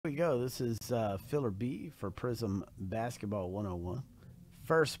we go. This is filler B for Prism Basketball 101.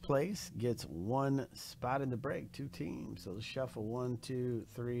 First place gets one spot in the break, 2 teams. So let's shuffle 1, 2,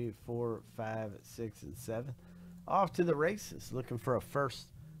 3, 4, 5, 6, and 7. Off to the races, looking for a first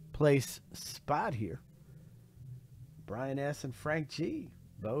place spot here. Brian S. and Frank G.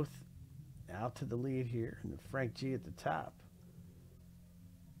 both out to the lead here, and Frank G at the top.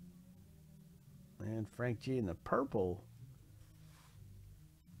 And Frank G in the purple.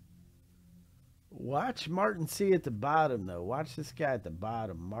 Watch Martin C at the bottom, though. Watch this guy at the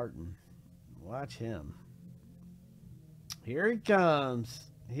bottom, Martin. Watch him. Here he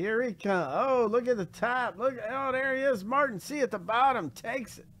comes. Here he comes. Oh, look at the top. Look. Oh, there he is. Martin C at the bottom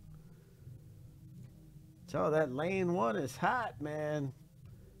takes it. So that lane 1 is hot, man.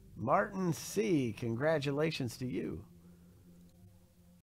 Martin C, congratulations to you.